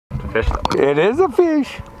fish though. It is a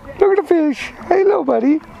fish. Look at the fish. Hello,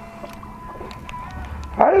 buddy.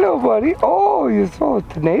 Hello, buddy. Oh, you're so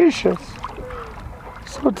tenacious.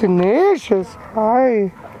 So tenacious.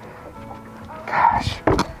 Hi. Gosh.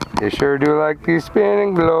 They sure do like these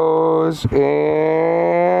spinning glows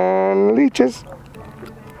and leeches.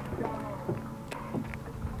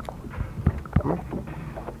 Come on.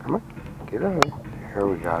 Come on. Get out of here. Here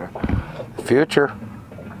we got it. Future.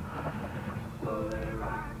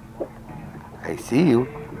 I see you.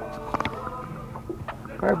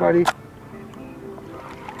 Bye, buddy.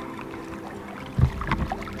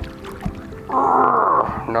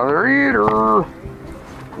 Another eater.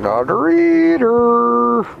 Another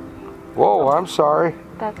eater. Whoa, I'm sorry.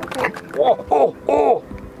 That's okay. Whoa, oh, oh.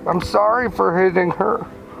 I'm sorry for hitting her.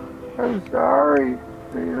 I'm sorry.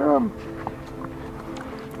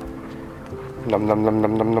 Num num num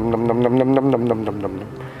num num num num num num num num num num num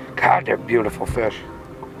num. God, they're beautiful fish.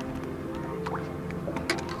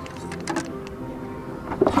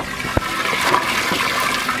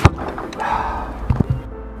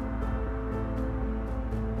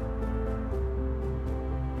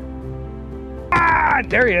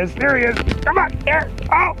 There he is, there he is. Come on, there.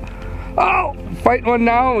 Oh, oh, fighting one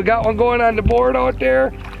now. We got one going on the board out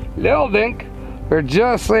there. Little dink. They're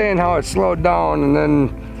just saying how it slowed down and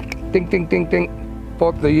then ding, ding, ding, ding.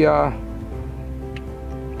 Both the,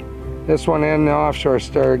 this one and the offshore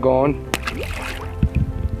started going.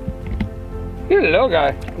 He's a little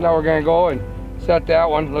guy. Now we're gonna go and set that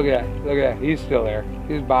one. Look at that, look at that. He's still there.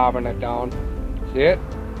 He's bobbing it down. See it?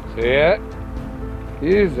 See it?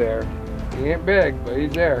 He's there. He ain't big, but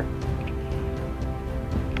he's there.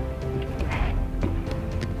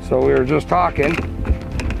 So we were just talking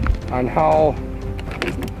on how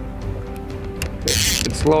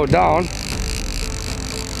it slowed down.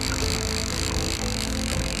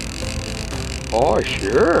 Oh,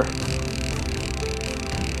 sure.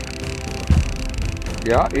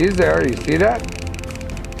 Yeah, he's there. You see that?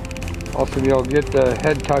 Also, you'll get the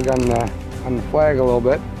head tug on the flag a little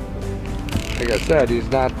bit. Like I said, he's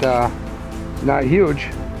not huge.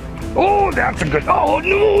 Oh, that's a good. Oh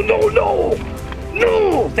no, no, no,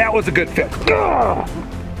 no! That was a good fish. Oh,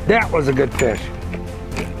 that was a good fish.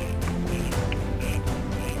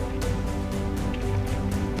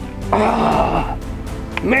 Ah,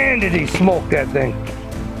 man, did he smoke that thing?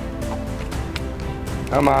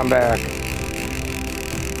 Come on back.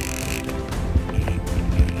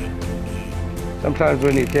 Sometimes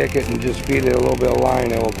when you take it and just feed it a little bit of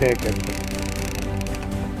line, it will take it.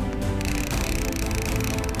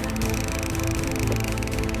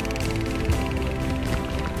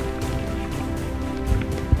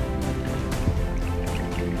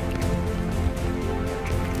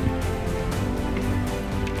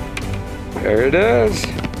 There it is.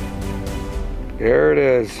 There it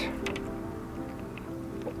is.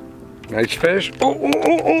 Nice fish. Oh, oh,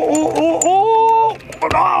 oh, oh, oh, oh, oh,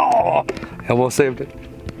 oh. Almost saved it.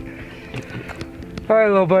 All right,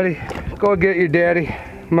 little buddy. Go get your daddy,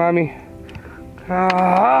 mommy.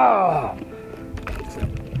 Oh.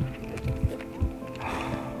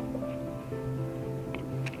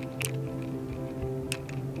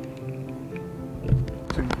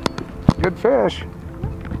 It's a good fish.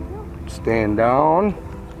 Stand down.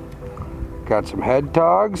 Got some head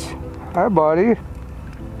togs. Hi, buddy.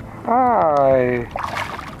 Hi.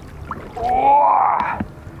 Oh.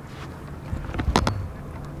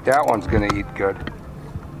 That one's gonna eat good.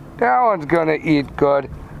 That one's gonna eat good.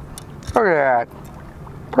 Look at that.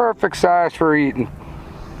 Perfect size for eating.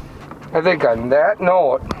 I think on that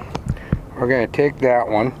note, we're gonna take that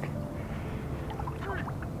one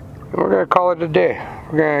and we're gonna call it a day.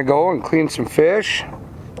 We're gonna go and clean some fish,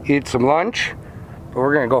 eat some lunch, but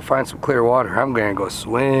we're gonna go find some clear water. I'm gonna go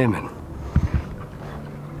swimming.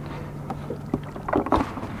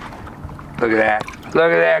 Look at that.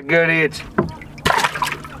 Look at that good eats.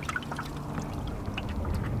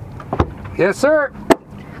 Yes, sir.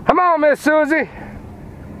 Come on, Miss Susie.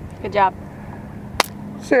 Good job.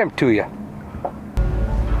 Same to you.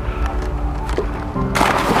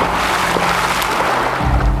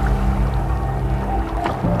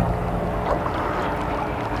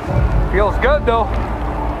 Feels good though.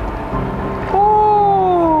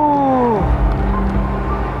 Ooh.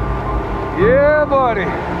 Yeah, buddy.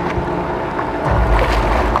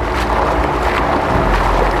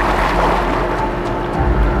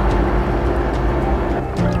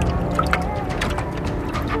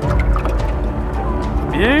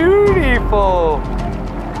 Beautiful.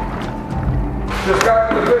 Just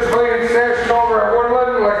got the fish laying station over at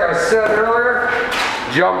Woodland, like I said earlier.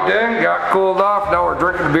 Jumped in, got cooled off. Now we're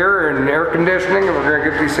drinking beer and air conditioning, and we're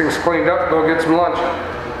gonna get these things cleaned up, go get some lunch.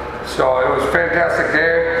 So it was a fantastic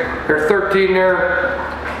day. There's 13 there.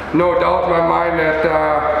 No doubt in my mind that,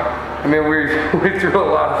 I mean, we threw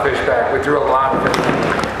a lot of fish back. We threw a lot of fish.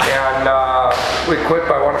 And we quit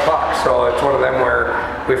by 1 o'clock. So it's one of them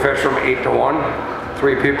where we fished from 8 to 1.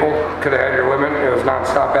 3 people, could have had your limit. It was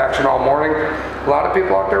non-stop action all morning. A lot of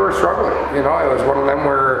people out there were struggling. You know, it was one of them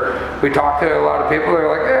where we talked to a lot of people. They were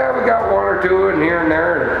like, yeah, we got 1 or 2 and here and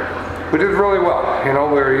there. And we did really well. You know,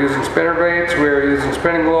 we were using spinner baits, we were using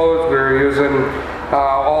spinning glows, we were using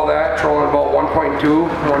all that, trolling about 1.2,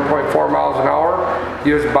 1.4 miles an hour.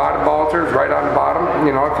 Use bottom bouncers right on the bottom.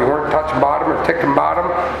 You know, if you weren't touching bottom or ticking bottom,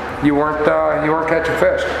 you weren't catching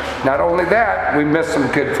fish. Not only that, we missed some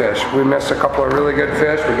good fish. We missed a couple of really good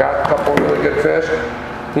fish. We got a couple of really good fish.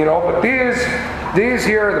 You know, but these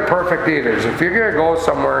here are the perfect eaters. If you're gonna go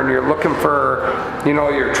somewhere and you're looking for, you know,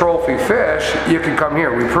 your trophy fish, you can come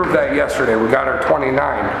here. We proved that yesterday. We got our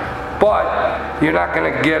 29. But you're not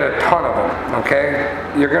going to get a ton of them, okay?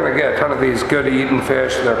 You're going to get a ton of these good eating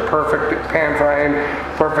fish. They're perfect pan frying,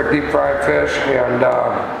 perfect deep fried fish, and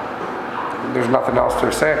there's nothing else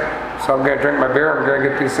to say. So I'm going to drink my beer, I'm going to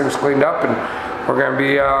get these things cleaned up, and we're going to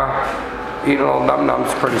be eating little num-nums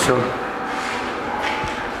pretty soon.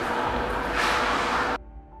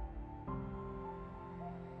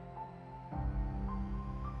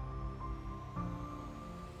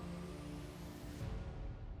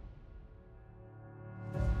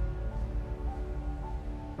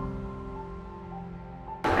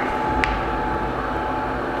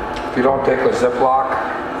 If you don't take a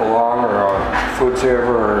Ziploc along or a food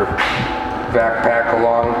saver or backpack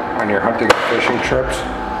along on your hunting and fishing trips,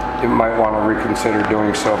 you might want to reconsider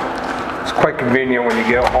doing so. It's quite convenient when you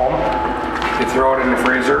get home. You throw it in the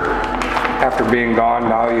freezer. After being gone,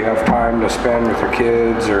 now you have time to spend with your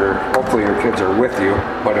kids, or hopefully your kids are with you,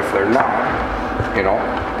 but if they're not, you know.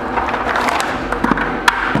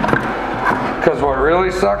 Because what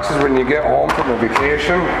really sucks is when you get home from a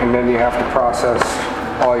vacation and then you have to process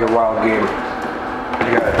all your wild game.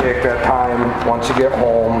 You gotta take that time once you get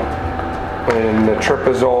home, when the trip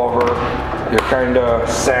is over. You're kinda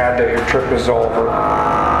sad that your trip is over.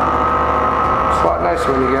 It's a lot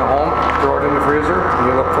nicer when you get home, throw it in the freezer, and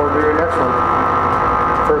you look forward to your next one.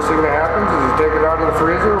 First thing that happens is you take it out of the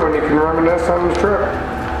freezer when you can reminisce on the trip.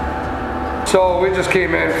 So we just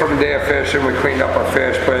came in from a day of fishing, we cleaned up our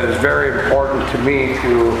fish, but it is very important to me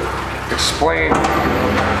to explain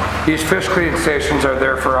these fish cleaning stations are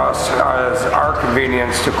there for us as our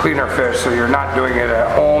convenience to clean our fish, so you're not doing it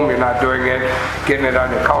at home, you're not doing it, getting it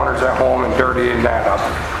on your counters at home and dirtying that up.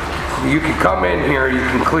 You can come in here, you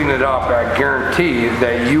can clean it up. I guarantee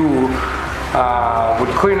that you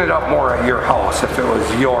would clean it up more at your house if it was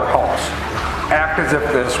your house. Act as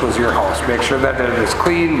if this was your house. Make sure that it is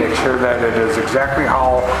clean, make sure that it is exactly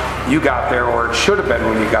how you got there, or it should have been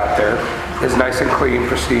when you got there. Is nice and clean,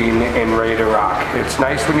 pristine, and ready to rock. It's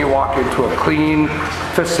nice when you walk into a clean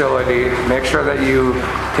facility. Make sure that you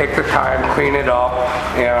take the time, clean it up,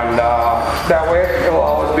 and that way it will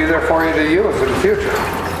always be there for you to use in the future.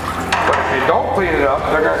 But if you don't clean it up,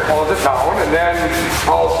 they're going to close it down, and then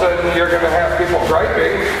all of a sudden you're going to have people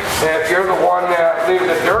griping, and if you're the one that leaves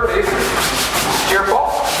it dirty, it's your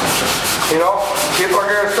fault. You know, people are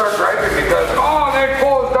going to start griping because, oh, they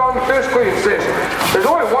closed down the fish cleaning station. There's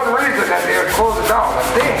only one reason that they would close it down.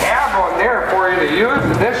 If they have one there for you to use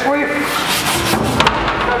initially,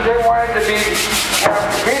 because they wanted to have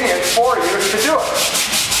convenience for you to do it.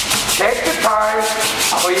 Take the time,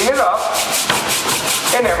 clean it up,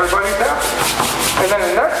 and everybody's happy. And then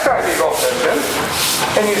the next time you go fishing,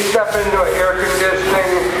 and you step into an air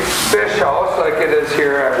conditioning fish house like it is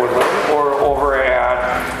here at Woodland, or over at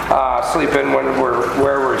Sleep In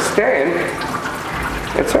where we're staying,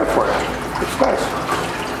 it's there for you. It's nice.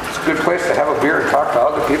 It's a good place to have a beer and talk to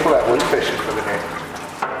other people that went fishing for the day.